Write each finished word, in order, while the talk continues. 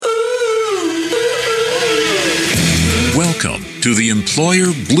to the Employer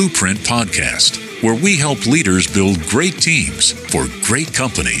Blueprint Podcast, where we help leaders build great teams for great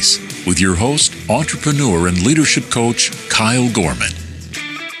companies with your host, entrepreneur and leadership coach, Kyle Gorman.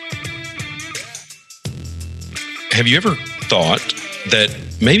 Have you ever thought that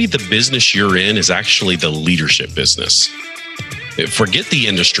maybe the business you're in is actually the leadership business? Forget the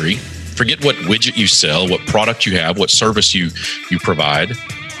industry, forget what widget you sell, what product you have, what service you provide.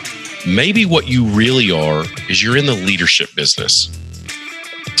 Maybe what you really are is you're in the leadership business.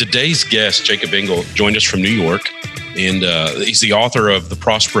 Today's guest, Jacob Engel, joined us from New York, and he's the author of The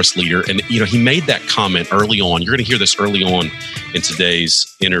Prosperous Leader. And he made that comment early on. You're going to hear this early on in today's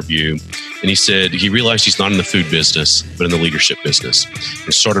interview. And he said he realized he's not in the food business, but in the leadership business,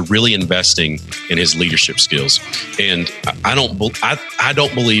 and started really investing in his leadership skills. And I don't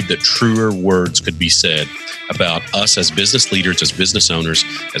believe that truer words could be said about us as business leaders, as business owners,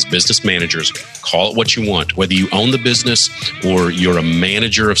 as business managers. Call it what you want, whether you own the business or you're a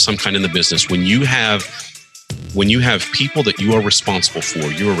manager of some kind in the business. When you have people that you are responsible for,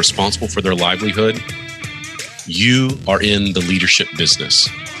 you are responsible for their livelihood, you are in the leadership business.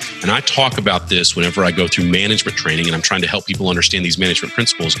 And I talk about this whenever I go through management training, and I'm trying to help people understand these management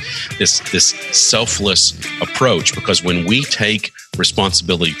principles, this selfless approach. Because when we take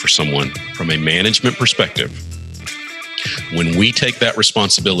responsibility for someone from a management perspective, when we take that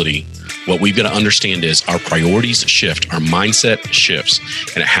responsibility, what we've got to understand is our priorities shift, our mindset shifts,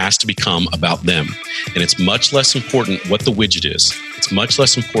 and it has to become about them. And it's much less important what the widget is. It's much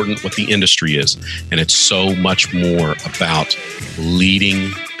less important what the industry is. And it's so much more about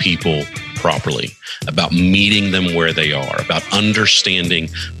leading people properly, about meeting them where they are, about understanding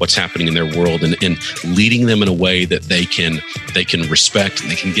what's happening in their world, and leading them in a way that they can respect, and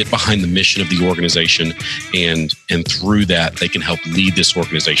they can get behind the mission of the organization, and through that they can help lead this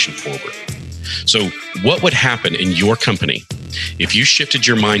organization forward. So what would happen in your company if you shifted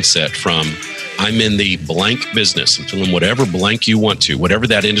your mindset from I'm in the blank business and fill in whatever blank you want to, whatever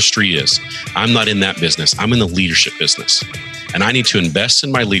that industry is. I'm not in that business. I'm in the leadership business. And I need to invest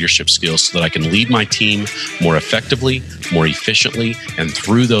in my leadership skills so that I can lead my team more effectively, more efficiently, and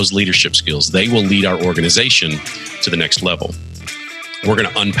through those leadership skills, they will lead our organization to the next level. We're going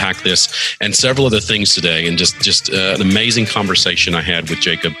to unpack this and several other things today, and just an amazing conversation I had with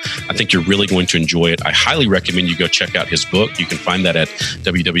Jacob. I think you're really going to enjoy it. I highly recommend you go check out his book. You can find that at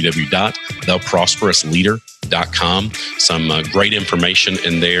www.theprosperousleader.com. Some great information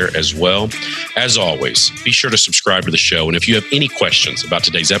in there as well. As always, be sure to subscribe to the show. And if you have any questions about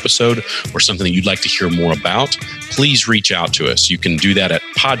today's episode or something that you'd like to hear more about, please reach out to us. You can do that at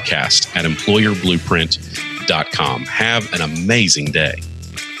podcast@employerblueprint.com. Have an amazing day.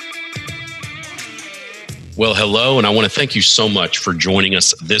 Well, hello, and I want to thank you so much for joining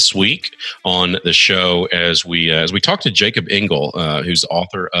us this week on the show as we talk to Jacob Engel, who's the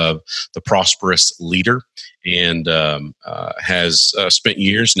author of The Prosperous Leader, and has spent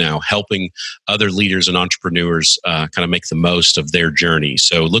years now helping other leaders and entrepreneurs kind of make the most of their journey.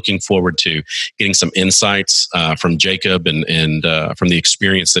 So looking forward to getting some insights from Jacob and from the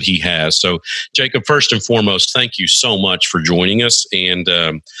experience that he has. So Jacob, first and foremost, thank you so much for joining us. And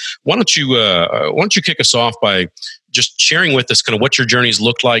why don't you kick us off by just sharing with us kind of what your journey's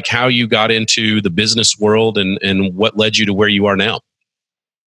looked like, how you got into the business world, and what led you to where you are now.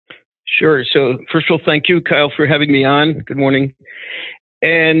 Sure. So first of all, thank you, Kyle, for having me on. Good morning.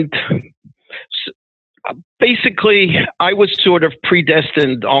 And basically, I was sort of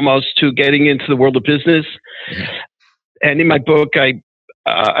predestined almost to getting into the world of business. Mm-hmm. And in my book, I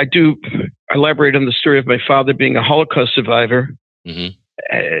do elaborate on the story of my father being a Holocaust survivor. Mm-hmm.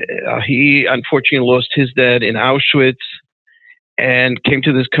 He unfortunately lost his dad in Auschwitz and came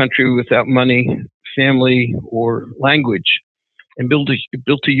to this country without money, family, or language, and built a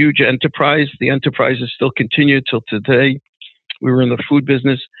huge enterprise. The enterprise has still continued till today. We were in the food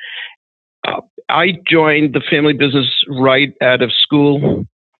business. I joined the family business right out of school,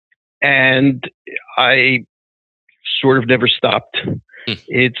 and I sort of never stopped.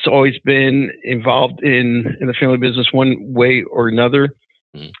 It's always been involved in the family business one way or another.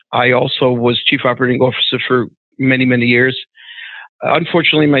 I also was chief operating officer for many, many years.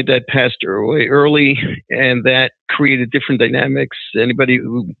 Unfortunately, my dad passed away early, and that created different dynamics. Anybody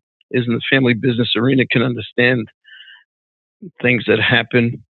who is in the family business arena can understand things that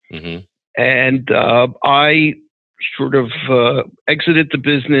happen. Mm-hmm. And I sort of exited the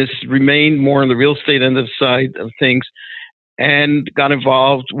business, remained more on the real estate end of the side of things, and got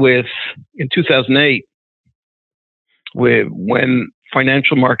involved in 2008, when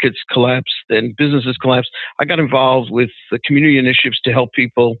financial markets collapsed and businesses collapsed. I got involved with the community initiatives to help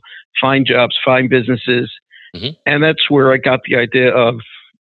people find jobs, find businesses, And that's where I got the idea of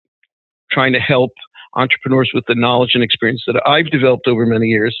trying to help entrepreneurs with the knowledge and experience that I've developed over many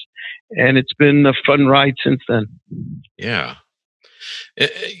years. And it's been a fun ride since then. Yeah.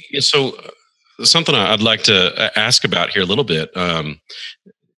 So something I'd like to ask about here a little bit.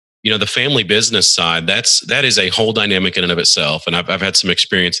 The family business side, that is a whole dynamic in and of itself. And I've had some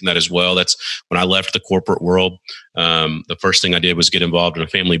experience in that as well. That's when I left the corporate world. The first thing I did was get involved in a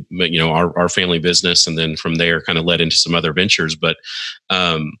family, our family business. And then from there kind of led into some other ventures. But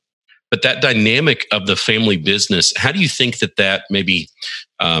that dynamic of the family business, how do you think that maybe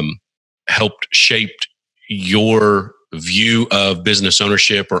helped shape your view of business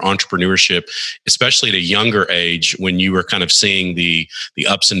ownership or entrepreneurship, especially at a younger age when you were kind of seeing the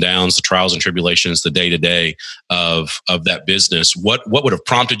ups and downs, the trials and tribulations, the day-to-day of that business? What would have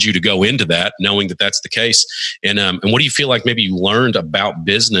prompted you to go into that, knowing that that's the case? And what do you feel like maybe you learned about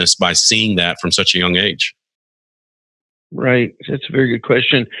business by seeing that from such a young age? Right. That's a very good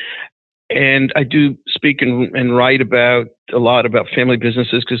question. And I do speak and write about a lot about family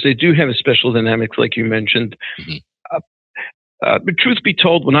businesses because they do have a special dynamic, like you mentioned. But truth be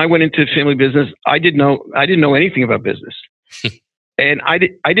told, when I went into family business, I didn't know anything about business, and I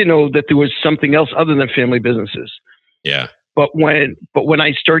didn't know that there was something else other than family businesses. Yeah. But when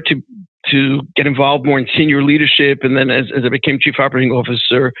I started to get involved more in senior leadership, and then as I became chief operating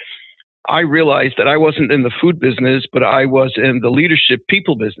officer, I realized that I wasn't in the food business, but I was in the leadership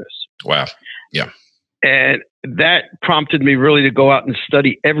people business. Wow. Yeah. And that prompted me really to go out and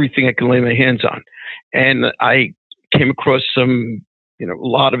study everything I could lay my hands on. And I came across a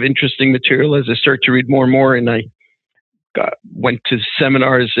lot of interesting material as I started to read more and more. And I went to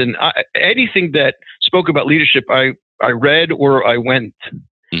seminars, and anything that spoke about leadership, I read or I went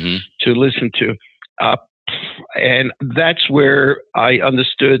to listen to. And that's where I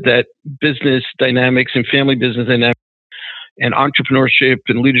understood that business dynamics and family business dynamics and entrepreneurship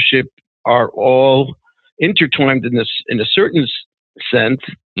and leadership are all intertwined in a certain sense.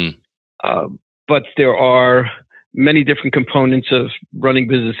 But there are many different components of running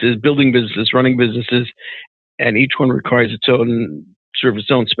businesses, building businesses, running businesses, and each one requires its own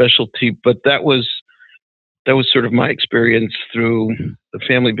specialty. But that was sort of my experience through the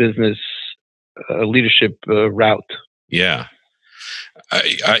family business leadership route. Yeah.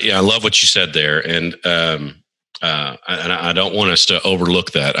 I love what you said there. And I don't want us to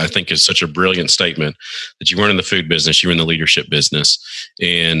overlook that. I think it's such a brilliant statement that you weren't in the food business, you were in the leadership business.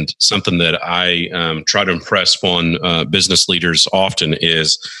 And something that I try to impress upon business leaders often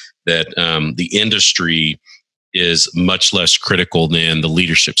is that the industry is much less critical than the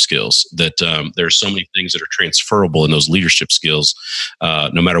leadership skills, that there are so many things that are transferable in those leadership skills,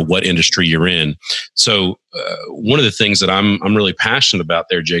 no matter what industry you're in. So one of the things that I'm really passionate about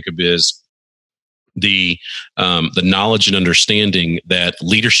there, Jacob, is the knowledge and understanding that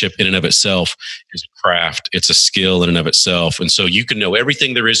leadership in and of itself is a craft. It's a skill in and of itself. And so you can know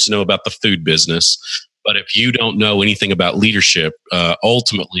everything there is to know about the food business, but if you don't know anything about leadership,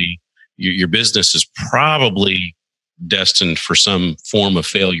 ultimately your business is probably destined for some form of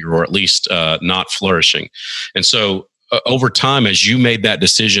failure, or at least not flourishing. And so over time, as you made that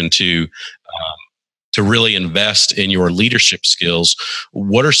decision to really invest in your leadership skills,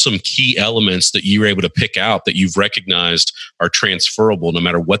 what are some key elements that you were able to pick out that you've recognized are transferable no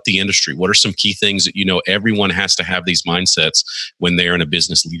matter what the industry? What are some key things that everyone has to have these mindsets when they're in a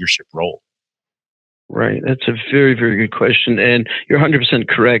business leadership role? Right. That's a very, very good question. And you're 100%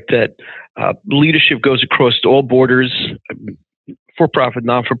 correct that leadership goes across all borders, for-profit,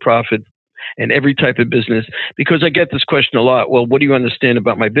 non-for-profit, and every type of business. Because I get this question a lot. Well, what do you understand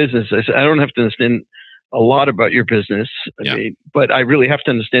about my business? I said, I don't have to understand a lot about your business, but I really have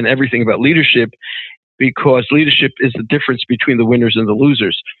to understand everything about leadership, because leadership is the difference between the winners and the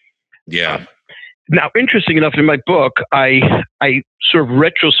losers. Yeah. Now, interesting enough, in my book, I sort of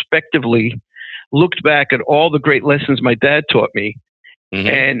retrospectively looked back at all the great lessons my dad taught me,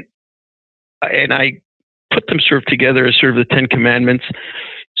 and I put them sort of together as sort of the 10 Commandments.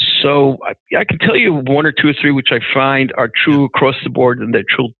 So I can tell you one or two or three which I find are true across the board and they're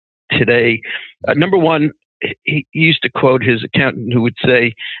true today. Number one, he used to quote his accountant who would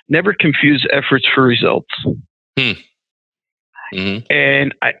say, "Never confuse efforts for results."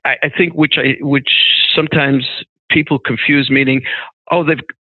 And I think which sometimes people confuse, meaning, oh,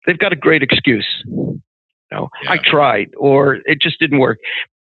 they've got a great excuse. I tried, or it just didn't work.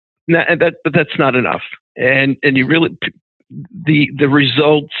 But that's not enough. And you really, the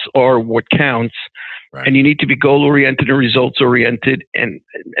results are what counts. Right. And you need to be goal oriented and results oriented. And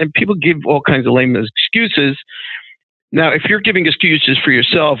people give all kinds of lame excuses. Now, if you're giving excuses for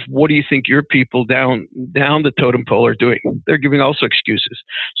yourself, what do you think your people down the totem pole are doing? They're giving also excuses.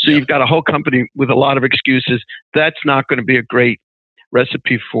 So you've got a whole company with a lot of excuses. That's not going to be a great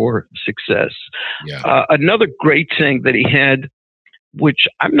recipe for success. Yeah. Another great saying that he had, which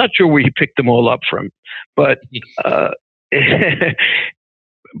I'm not sure where he picked them all up from, but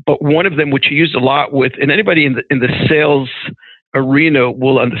but one of them, which he used a lot with, and anybody in the sales arena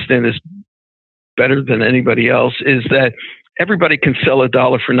will understand this better than anybody else, is that everybody can sell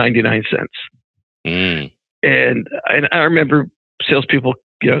 $1 for 99 cents. And I remember salespeople,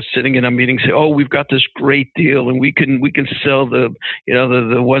 sitting in a meeting, say, "Oh, we've got this great deal, and we can sell the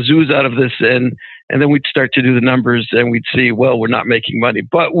wazoos out of this," and then we'd start to do the numbers, and we'd see, well, we're not making money,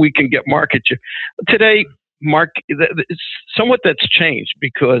 but we can get market share. Today, somewhat that's changed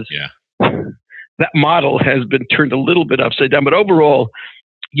because that model has been turned a little bit upside down. But overall,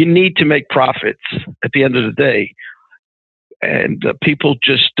 you need to make profits at the end of the day, and people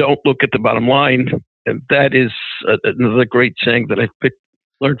just don't look at the bottom line. And that is another great saying that I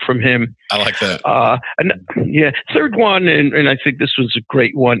learned from him. I like that. Third one, and I think this was a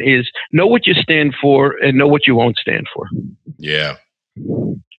great one, is know what you stand for and know what you won't stand for. Yeah.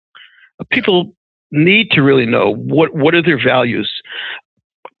 People need to really know what are their values.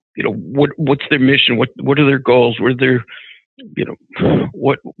 What's their mission? What are their goals? What are their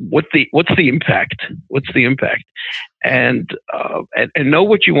what's the impact? What's the impact? And know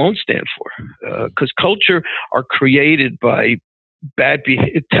what you won't stand for, because culture are created by bad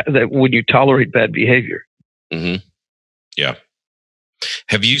behavior. That when you tolerate bad behavior. Mm-hmm. Yeah.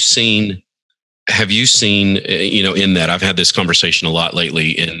 Have you seen? In that, I've had this conversation a lot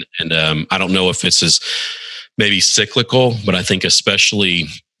lately, and I don't know if this is maybe cyclical, but I think especially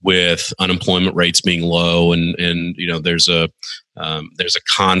with unemployment rates being low, and there's a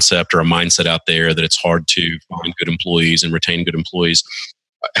concept or a mindset out there that it's hard to find good employees and retain good employees.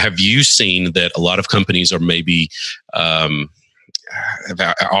 Have you seen that a lot of companies are maybe have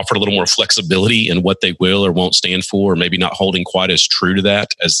offered a little more flexibility in what they will or won't stand for, or maybe not holding quite as true to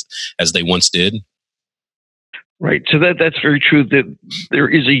that as they once did? Right. So that's very true. That there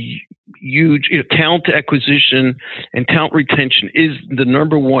is a huge talent acquisition and talent retention is the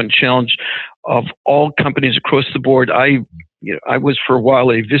number one challenge of all companies across the board. I was for a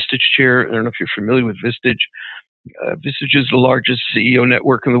while a Vistage chair. I don't know if you're familiar with Vistage. Vistage is the largest CEO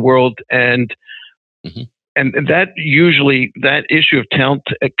network in the world, and and that issue of talent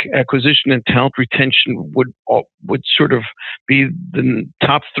acquisition and talent retention would sort of be the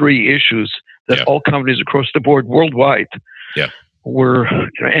top three issues that all companies across the board worldwide were,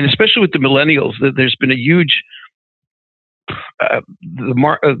 and especially with the millennials, there's been a huge. The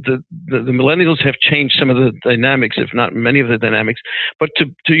millennials have changed some of the dynamics, if not many of the dynamics. But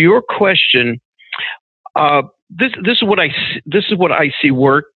to your question, this is what I see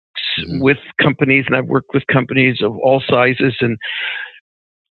works with companies, and I've worked with companies of all sizes, and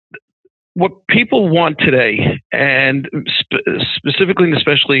what people want today, and specifically and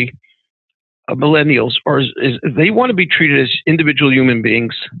especially millennials, is they want to be treated as individual human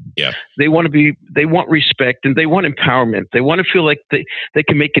beings. Yeah, they want respect, and they want empowerment. They want to feel like they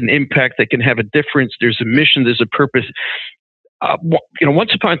can make an impact, they can have a difference. There's a mission, there's a purpose.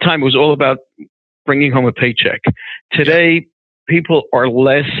 Once upon a time, it was all about bringing home a paycheck. Today, people are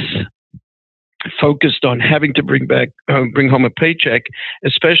less focused on having to bring home a paycheck,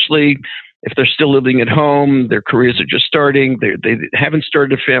 especially if they're still living at home. Their careers are just starting. They haven't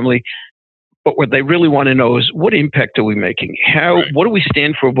started a family. But what they really want to know is, what impact are we making? What do we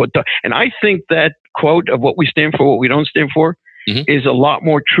stand for? And I think that quote of what we stand for, what we don't stand for, is a lot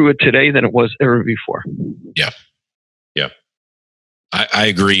more true today than it was ever before. Yeah. I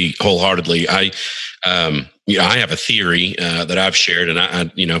agree wholeheartedly. I have a theory that I've shared,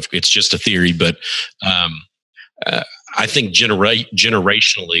 and it's just a theory, but I think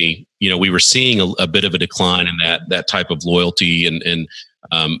generationally, we were seeing a bit of a decline in that type of loyalty, and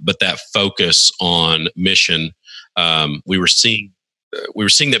but that focus on mission, we were seeing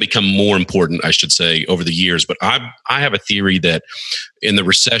that become more important, I should say, over the years. But I have a theory that in the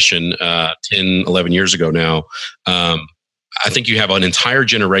recession 10, 11 years ago now, I think you have an entire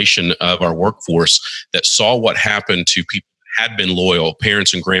generation of our workforce that saw what happened to people who had been loyal,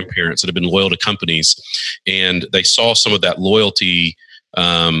 parents and grandparents that have been loyal to companies, and they saw some of that loyalty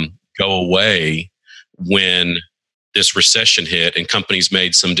go away when this recession hit and companies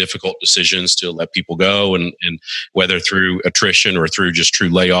made some difficult decisions to let people go, and whether through attrition or through just true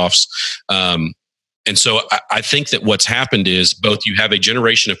layoffs. And so I think that what's happened is both you have a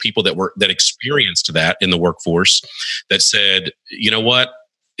generation of people that experienced that in the workforce that said, you know what,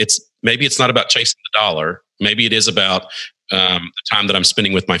 maybe it's not about chasing the dollar. Maybe it is about the time that I'm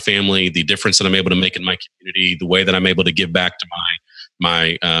spending with my family, the difference that I'm able to make in my community, the way that I'm able to give back to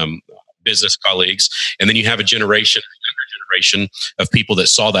my business colleagues. And then you have a generation of people that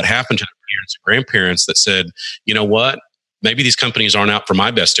saw that happen to their parents and grandparents that said, you know what, maybe these companies aren't out for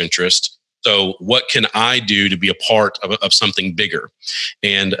my best interest. So what can I do to be a part of something bigger?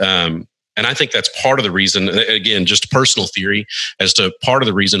 And I think that's part of the reason, again, just personal theory, as to part of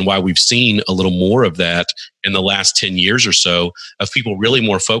the reason why we've seen a little more of that in the last 10 years or so, of people really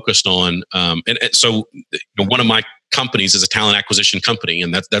more focused on, so one of my companies is a talent acquisition company,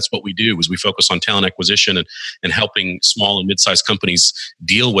 and that's what we do, is we focus on talent acquisition and helping small and mid-sized companies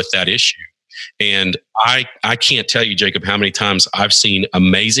deal with that issue. And I can't tell you, Jacob, how many times I've seen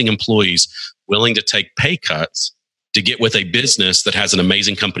amazing employees willing to take pay cuts to get with a business that has an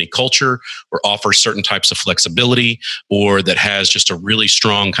amazing company culture, or offers certain types of flexibility, or that has just a really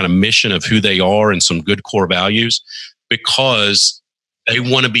strong kind of mission of who they are and some good core values, because they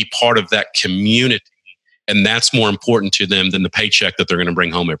want to be part of that community. And that's more important to them than the paycheck that they're going to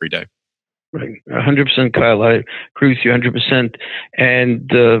bring home every day. Right. 100%, Kyle. I agree with you 100%. And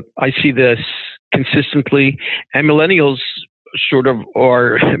I see this consistently. And millennials sort of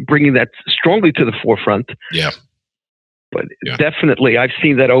are bringing that strongly to the forefront. Yeah. But definitely, I've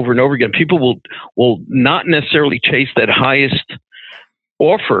seen that over and over again. People will not necessarily chase that highest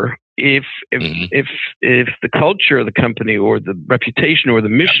offer if the culture of the company, or the reputation, or the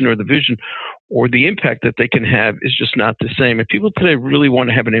mission, or the vision, or the impact that they can have is just not the same. And people today really want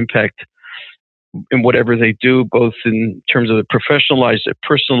to have an impact in whatever they do, both in terms of their professional lives, their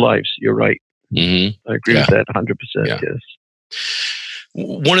personal lives. You're right. Mm-hmm. I agree with that 100%. Yes.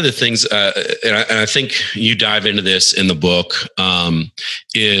 One of the things, and I think you dive into this in the book,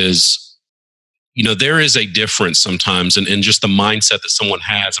 is, there is a difference sometimes in just the mindset that someone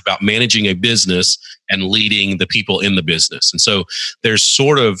has about managing a business and leading the people in the business. And so there's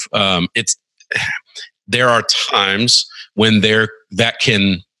sort of, there are times when that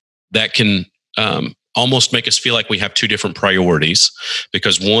can almost make us feel like we have two different priorities,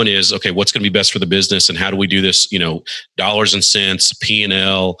 because one is, okay, what's going to be best for the business, and how do we do this, dollars and cents,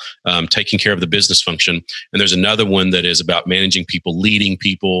 P&L, taking care of the business function. And there's another one that is about managing people, leading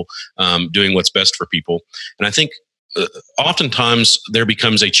people, doing what's best for people. And I think oftentimes there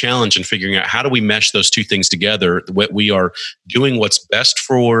becomes a challenge in figuring out, how do we mesh those two things together? We are doing what's best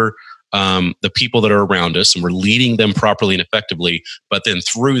for the people that are around us, and we're leading them properly and effectively. But then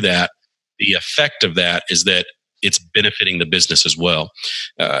through that, the effect of that is that it's benefiting the business as well.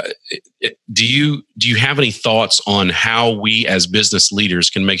 Do you have any thoughts on how we as business leaders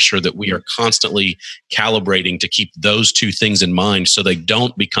can make sure that we are constantly calibrating to keep those two things in mind, so they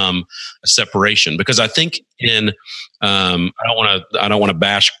don't become a separation? Because I think I don't want to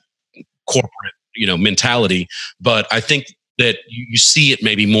bash corporate mentality, but I think that you see it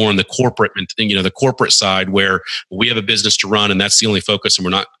maybe more on the corporate, the corporate side, where we have a business to run and that's the only focus, and we're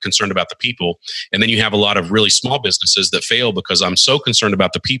not concerned about the people. And then you have a lot of really small businesses that fail because I'm so concerned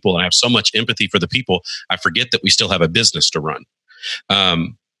about the people and I have so much empathy for the people, I forget that we still have a business to run.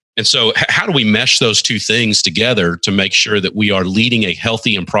 And so how do we mesh those two things together to make sure that we are leading a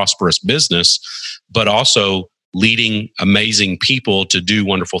healthy and prosperous business, but also leading amazing people to do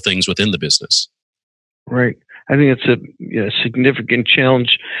wonderful things within the business? Right. I think it's a significant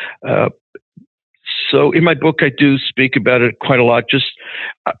challenge. So in my book, I do speak about it quite a lot. Just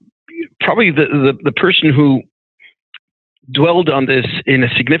probably the person who dwelled on this in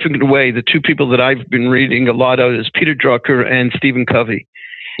a significant way, the two people that I've been reading a lot of, is Peter Drucker and Stephen Covey.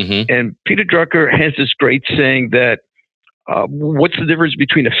 Mm-hmm. And Peter Drucker has this great saying that, what's the difference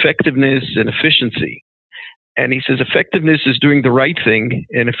between effectiveness and efficiency? And he says effectiveness is doing the right thing,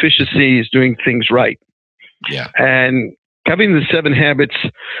 and efficiency is doing things right. Yeah. And Covey in the 7 Habits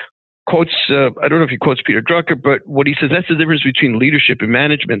quotes, I don't know if he quotes Peter Drucker, but what he says, that's the difference between leadership and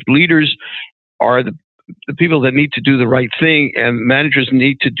management. Leaders are the people that need to do the right thing, and managers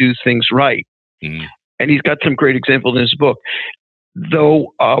need to do things right. Mm. And he's got some great examples in his book.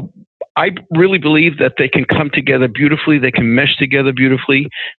 Though I really believe that they can come together beautifully. They can mesh together beautifully.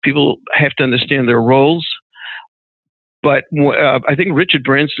 People have to understand their roles. But I think Richard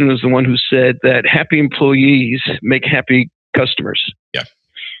Branson was the one who said that happy employees make happy customers. Yeah,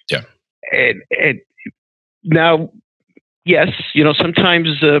 yeah. And now, yes, sometimes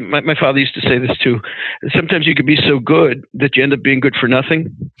my father used to say this too. Sometimes you can be so good that you end up being good for nothing.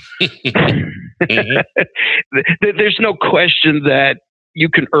 Mm-hmm. There's no question that you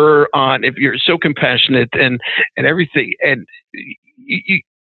can err on if you're so compassionate and everything,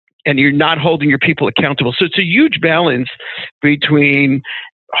 and you're not holding your people accountable. So it's a huge balance between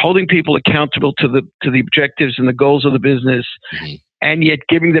holding people accountable to the objectives and the goals of the business, and yet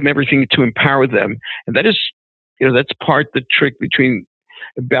giving them everything to empower them. And that is, that's part of the trick between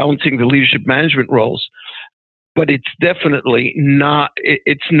balancing the leadership management roles. But it's definitely not.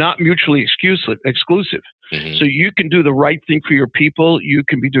 It's not mutually exclusive. So you can do the right thing for your people. You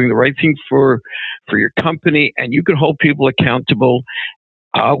can be doing the right thing for your company, and you can hold people accountable.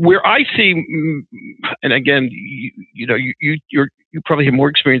 Where I see, and again, you probably have more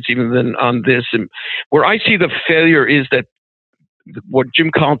experience even than on this. And where I see the failure is that what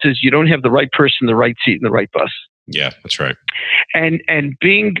Jim Collins says, you don't have the right person, the right seat, and the right bus. Yeah, that's right. And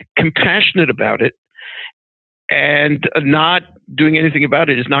being compassionate about it and not doing anything about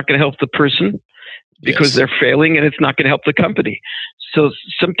it is not going to help the person because they're failing, and it's not going to help the company. So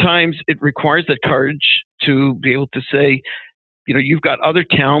sometimes it requires that courage to be able to say, you've got other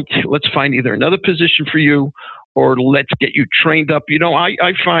talent. Let's find either another position for you, or let's get you trained up.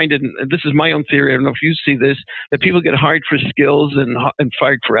 I find, and this is my own theory, I don't know if you see this, that people get hired for skills and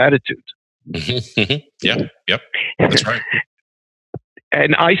fired for attitude. Yeah, yep, that's right.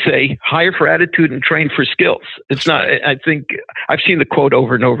 And I say hire for attitude and train for skills. It's not, I think I've seen the quote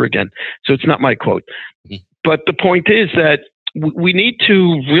over and over again, so it's not my quote. But the point is that we need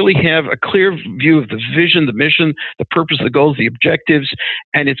to really have a clear view of the vision, the mission, the purpose, the goals, the objectives,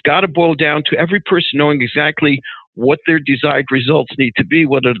 and it's got to boil down to every person knowing exactly what their desired results need to be,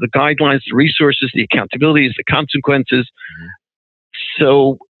 what are the guidelines, the resources, the accountabilities, the consequences.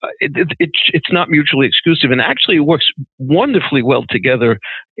 So it's not mutually exclusive, and actually it works wonderfully well together.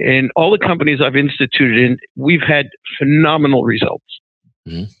 In all the companies I've instituted in, we've had phenomenal results.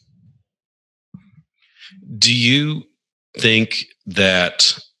 Do you think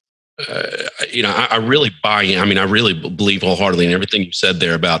that, I really buy in. I mean, I really believe wholeheartedly in everything you said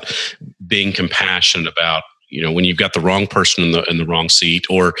there about being compassionate about, when you've got the wrong person in the wrong seat,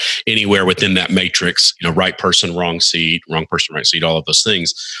 or anywhere within that matrix, right person, wrong person, right seat, all of those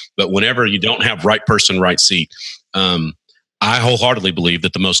things. But whenever you don't have right person, right seat, I wholeheartedly believe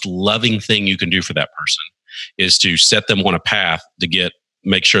that the most loving thing you can do for that person is to set them on a path to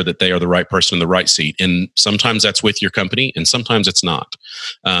make sure that they are the right person in the right seat. And sometimes that's with your company, and sometimes it's not.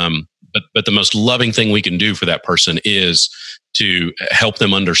 But the most loving thing we can do for that person is to help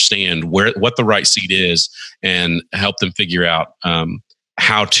them understand what the right seat is and help them figure out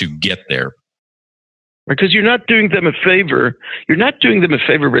how to get there. Because you're not doing them a favor. You're not doing them a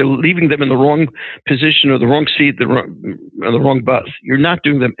favor by leaving them in the wrong position or the wrong seat, the wrong bus. You're not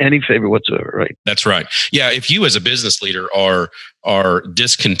doing them any favor whatsoever, right? That's right. Yeah, if you as a business leader are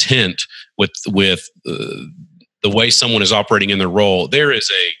discontent with the way someone is operating in their role, there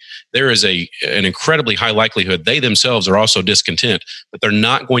is an incredibly high likelihood they themselves are also discontent, but they're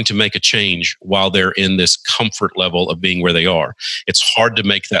not going to make a change while they're in this comfort level of being where they are. It's hard to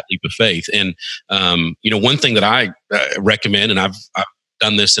make that leap of faith. And one thing that I recommend, and I've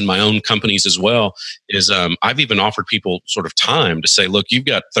done this in my own companies as well, is I've even offered people sort of time to say, look, you've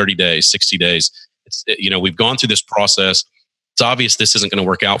got 30 days, 60 days. We've gone through this process. It's obvious this isn't going to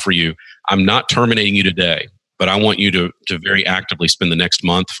work out for you. I'm not terminating you today, but I want you to very actively spend the next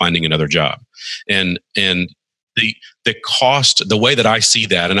month finding another job. And the cost, the way that I see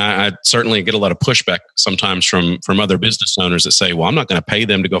that, and I certainly get a lot of pushback sometimes from other business owners that say, well, I'm not going to pay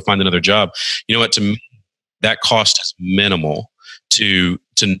them to go find another job. You know what, to me, that cost is minimal to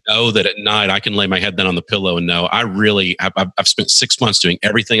know that at night I can lay my head down on the pillow and know I've spent 6 months doing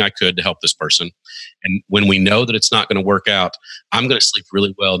everything I could to help this person. And when we know that it's not going to work out, I'm going to sleep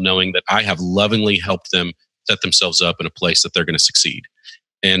really well knowing that I have lovingly helped them set themselves up in a place that they're going to succeed.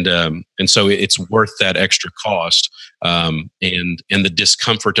 And so it's worth that extra cost and the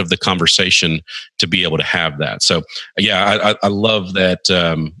discomfort of the conversation to be able to have that. So yeah, I love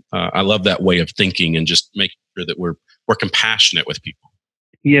that. I love that way of thinking and just making sure that we're compassionate with people.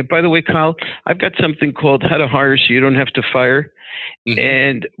 Yeah. By the way, Kyle, I've got something called How to Hire So You Don't Have to Fire,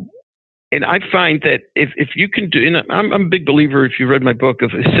 And I find that if you can do, and I'm a big believer, if you read my book,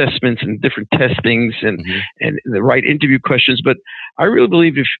 of assessments and different testings and the right interview questions, but I really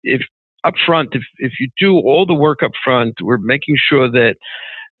believe if up front, if you do all the work up front, we're making sure that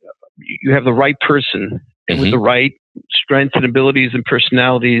you have the right person and with the right strengths and abilities and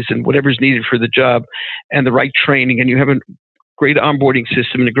personalities and whatever's needed for the job and the right training, and you have a great onboarding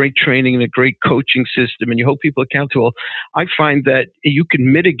system and a great training and a great coaching system, and you hold people accountable, I find that you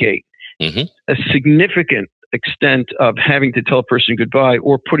can mitigate a significant extent of having to tell a person goodbye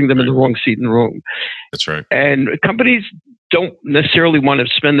or putting them in the wrong seat in the room. That's right. And companies don't necessarily want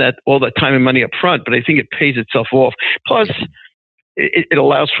to spend all that time and money up front, but I think it pays itself off. Plus, it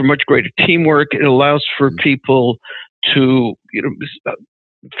allows for much greater teamwork. It allows for people to,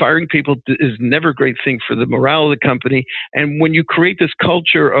 firing people is never a great thing for the morale of the company. And when you create this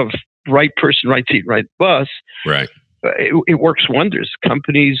culture of right person, right seat, right bus, right, it works wonders.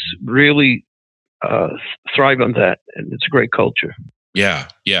 Companies really thrive on that, and it's a great culture. Yeah.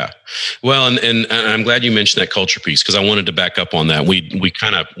 Well, and I'm glad you mentioned that culture piece, because I wanted to back up on that.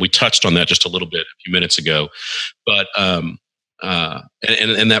 We touched on that just a little bit a few minutes ago, but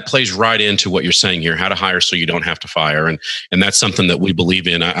and that plays right into what you're saying here: how to hire so you don't have to fire, and that's something that we believe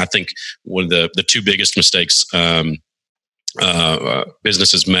in. I think one of the two biggest mistakes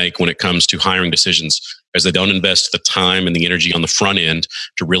businesses make when it comes to hiring decisions is they don't invest the time and the energy on the front end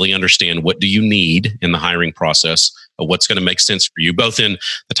to really understand what do you need in the hiring process, what's going to make sense for you, both in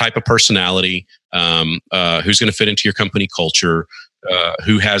the type of personality, who's going to fit into your company culture,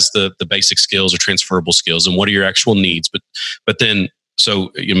 who has the basic skills or transferable skills, and what are your actual needs. But then,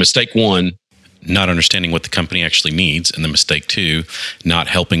 so your mistake one, not understanding what the company actually needs, and the mistake two, not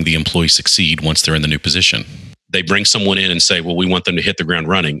helping the employee succeed once they're in the new position. They bring someone in and say, well, we want them to hit the ground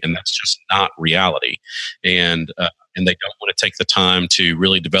running. And that's just not reality. And they don't want to take the time to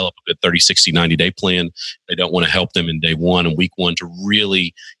really develop a good 30, 60, 90-day plan. They don't want to help them in day one and week one to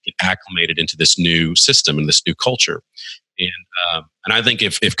really get acclimated into this new system and this new culture. And I think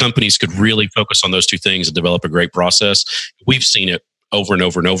if companies could really focus on those two things and develop a great process, we've seen it over and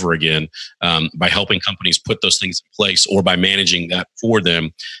over and over again, by helping companies put those things in place, or by managing that for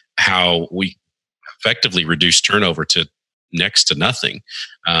them, how we effectively reduce turnover to next to nothing.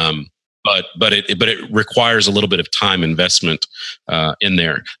 But it requires a little bit of time investment in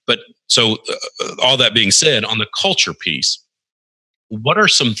there. But so all that being said, on the culture piece, what are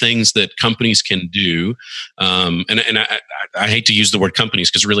some things that companies can do? And I hate to use the word companies,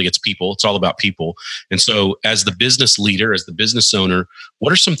 because really it's people. It's all about people. And so as the business leader, as the business owner,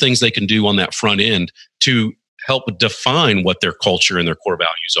 what are some things they can do on that front end to help define what their culture and their core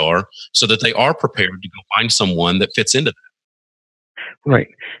values are, so that they are prepared to go find someone that fits into that? Right.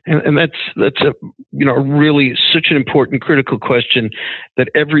 And that's a really such an important, critical question that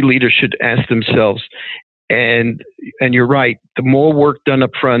every leader should ask themselves. And you're right. The more work done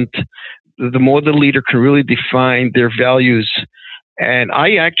up front, the more the leader can really define their values. And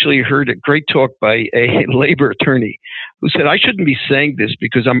I actually heard a great talk by a labor attorney who said, I shouldn't be saying this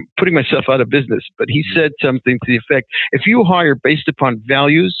because I'm putting myself out of business. But he said something to the effect, if you hire based upon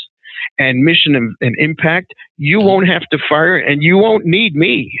values and mission and impact, you won't have to fire, and you won't need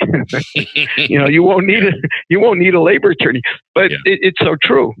me. You won't need a labor attorney. But it's so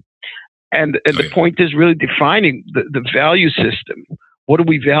true. And the point is really defining the value system. What do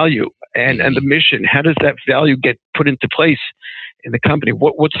we value? And the mission, how does that value get put into place in the company?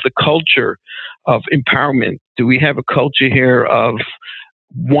 What's the culture of empowerment? Do we have a culture here of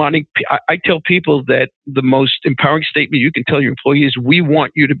wanting? I tell people that the most empowering statement you can tell your employees, we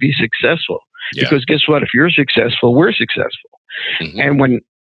want you to be successful. Yeah. Because guess what? If you're successful, we're successful. Mm-hmm. And when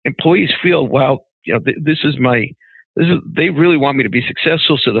employees feel, well, they really want me to be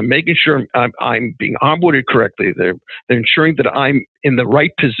successful, so they're making sure I'm being onboarded correctly. They're ensuring that I'm in the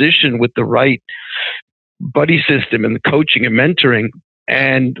right position with the right buddy system and the coaching and mentoring,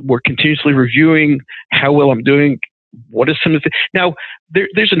 and we're continuously reviewing how well I'm doing. What is some of the now?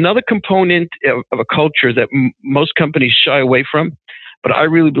 There's another component of a culture that most companies shy away from, but I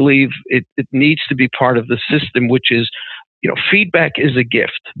really believe it needs to be part of the system, which is, feedback is a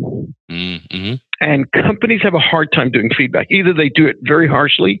gift. Mm-hmm. And companies have a hard time doing feedback. Either they do it very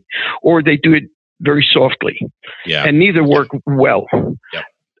harshly or they do it very softly. Yeah. And neither work well. Yep.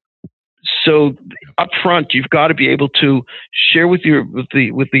 So up front, you've got to be able to share with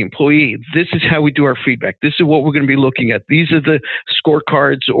the employee, this is how we do our feedback. This is what we're going to be looking at. These are the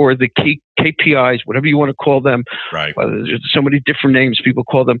scorecards or the key KPIs, whatever you want to call them. Right. There's so many different names people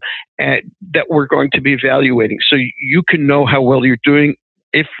call them, that we're going to be evaluating. So you can know how well you're doing.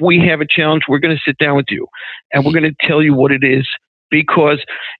 If we have a challenge, we're going to sit down with you and we're going to tell you what it is. Because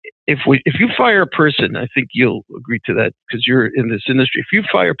if you fire a person, I think you'll agree to that because you're in this industry. If you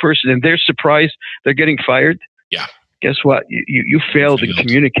fire a person and they're surprised they're getting fired, guess what? You failed in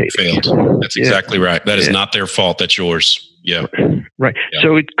communicating. That's exactly right. That is not their fault. That's yours. Yeah. Right. Yeah.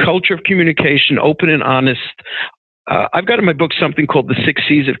 So culture of communication, open and honest. I've got in my book something called the 6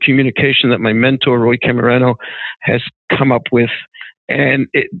 C's of communication that my mentor, Roy Camerano, has come up with. And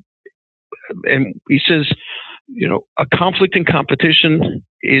he says, a conflict and competition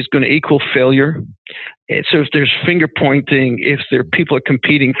is going to equal failure. And so if there's finger pointing, if people are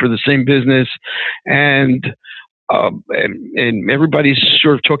competing for the same business, and everybody's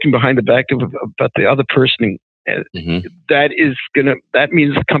sort of talking behind the back about the other person, that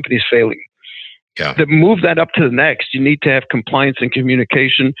means the company's failing. To move that up to the next, you need to have compliance and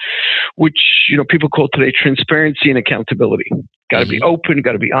communication, which people call today transparency and accountability. Got to be open,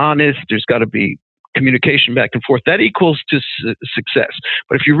 got to be honest. There's got to be communication back and forth. That equals to success.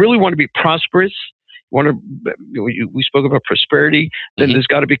 But if you really want to be prosperous, we spoke about prosperity, then there's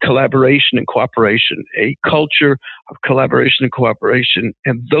got to be collaboration and cooperation, a culture of collaboration and cooperation,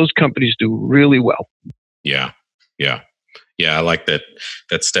 and those companies do really well. Yeah. I like that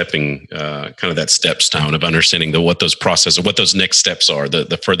stepping, kind of that stepstone of understanding what those processes, what those next steps are,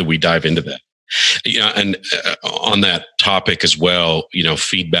 the further we dive into that. And on that topic as well,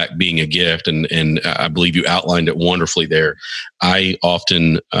 feedback being a gift, and I believe you outlined it wonderfully there. I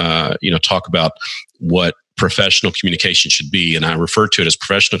often, talk about what professional communication should be, and I refer to it as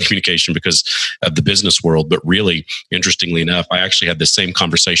professional communication because of the business world. But really, interestingly enough, I actually had the same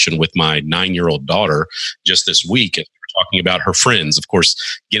conversation with my 9-year-old daughter just this week. And talking about her friends, of course,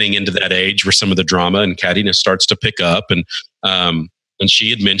 getting into that age where some of the drama and cattiness starts to pick up, and she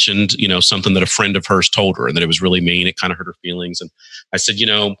had mentioned, something that a friend of hers told her, and that it was really mean. It kind of hurt her feelings. And I said,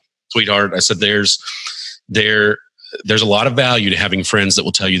 sweetheart, I said, there's a lot of value to having friends that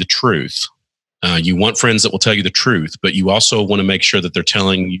will tell you the truth. You want friends that will tell you the truth, but you also want to make sure that they're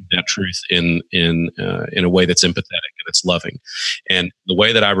telling you that truth in a way that's empathetic and it's loving. And the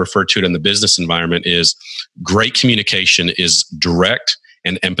way that I refer to it in the business environment is great communication is direct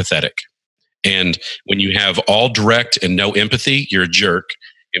and empathetic. And when you have all direct and no empathy, you're a jerk.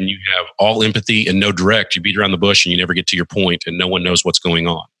 And you have all empathy and no direct, you beat around the bush and you never get to your point and no one knows what's going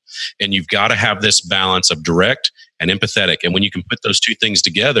on. And you've got to have this balance of direct and empathetic. And when you can put those two things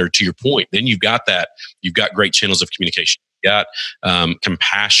together, to your point, then you've got great channels of communication. You've got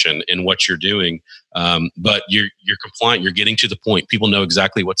compassion in what you're doing, but you're compliant. You're getting to the point. People know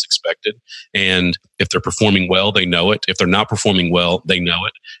exactly what's expected. And if they're performing well, they know it. If they're not performing well, they know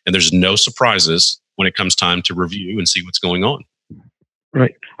it. And there's no surprises when it comes time to review and see what's going on.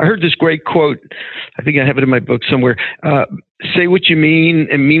 Right. I heard this great quote. I think I have it in my book somewhere. Say what you mean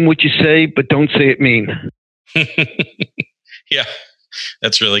and mean what you say, but don't say it mean. Yeah,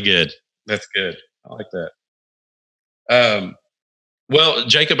 that's really good. That's good. I like that. Well,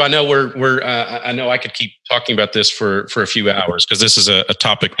 Jacob, I know I know I could keep talking about this for a few hours because this is a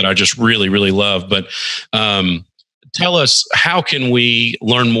topic that I just really, really love. But tell us, how can we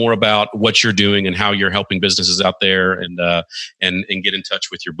learn more about what you're doing and how you're helping businesses out there, and get in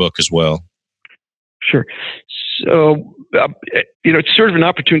touch with your book as well? Sure. So, it's sort of an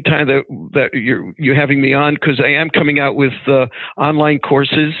opportune time that you're having me on, because I am coming out with online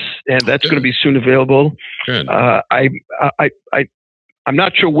courses, and that's going to be soon available. Good. I'm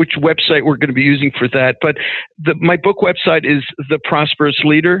not sure which website we're going to be using for that, but my book website is The Prosperous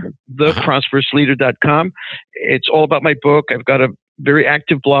Leader, theprosperousleader.com. It's all about my book. I've got a very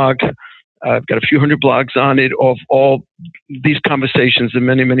active blog. I've got a few hundred blogs on it of all these conversations and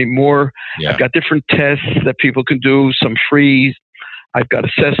many, many more. Yeah. I've got different tests that people can do, some free. I've got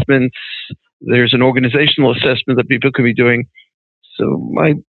assessments. There's an organizational assessment that people can be doing. So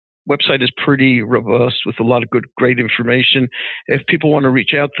my website is pretty robust with a lot of great information. If people want to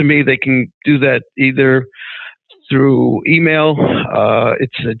reach out to me, they can do that either through email.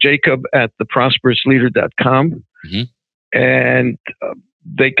 It's jacob@theprosperousleader.com. Mm-hmm. And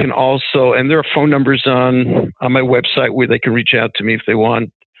they can also, and there are phone numbers on my website where they can reach out to me if they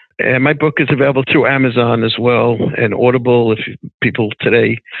want. And my book is available through Amazon as well, and Audible if people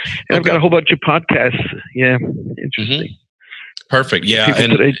today. And I've got a whole bunch of podcasts. Yeah, interesting. Mm-hmm. Perfect. Yeah,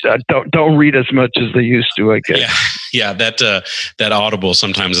 people today don't read as much as they used to, I guess. Yeah. That Audible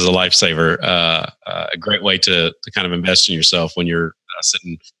sometimes is a lifesaver. A great way to kind of invest in yourself when you're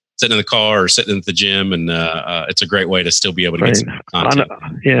sitting in the car or sitting at the gym, and it's a great way to still be able to get some content.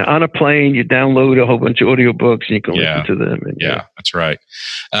 On a plane, you download a whole bunch of audiobooks and you can listen to them. And, that's right.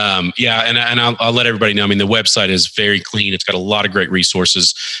 And I'll let everybody know. I mean, the website is very clean. It's got a lot of great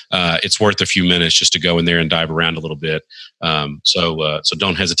resources. It's worth a few minutes just to go in there and dive around a little bit. So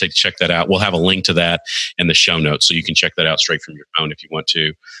don't hesitate to check that out. We'll have a link to that in the show notes, so you can check that out straight from your phone if you want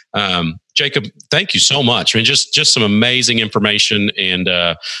to. Jacob, thank you so much. I mean, just some amazing information, and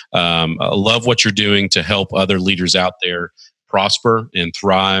I love what you're doing to help other leaders out there prosper and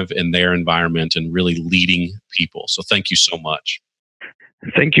thrive in their environment and really leading people. So thank you so much.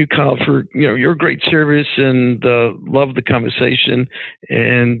 Thank you, Kyle, for your great service, and love the conversation,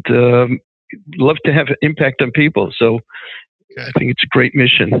 and love to have an impact on people. So I think it's a great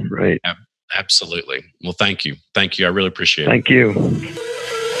mission, right? Absolutely. Well, thank you. I really appreciate it. Thank you.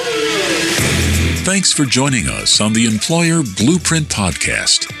 Thanks for joining us on the Employer Blueprint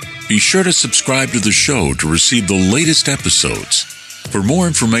Podcast. Be sure to subscribe to the show to receive the latest episodes. For more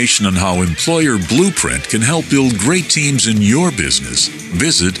information on how Employer Blueprint can help build great teams in your business,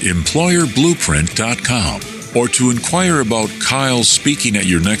 visit employerblueprint.com. Or to inquire about Kyle speaking at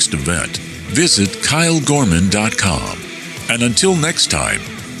your next event, visit kylegorman.com. And until next time,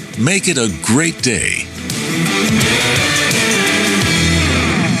 make it a great day.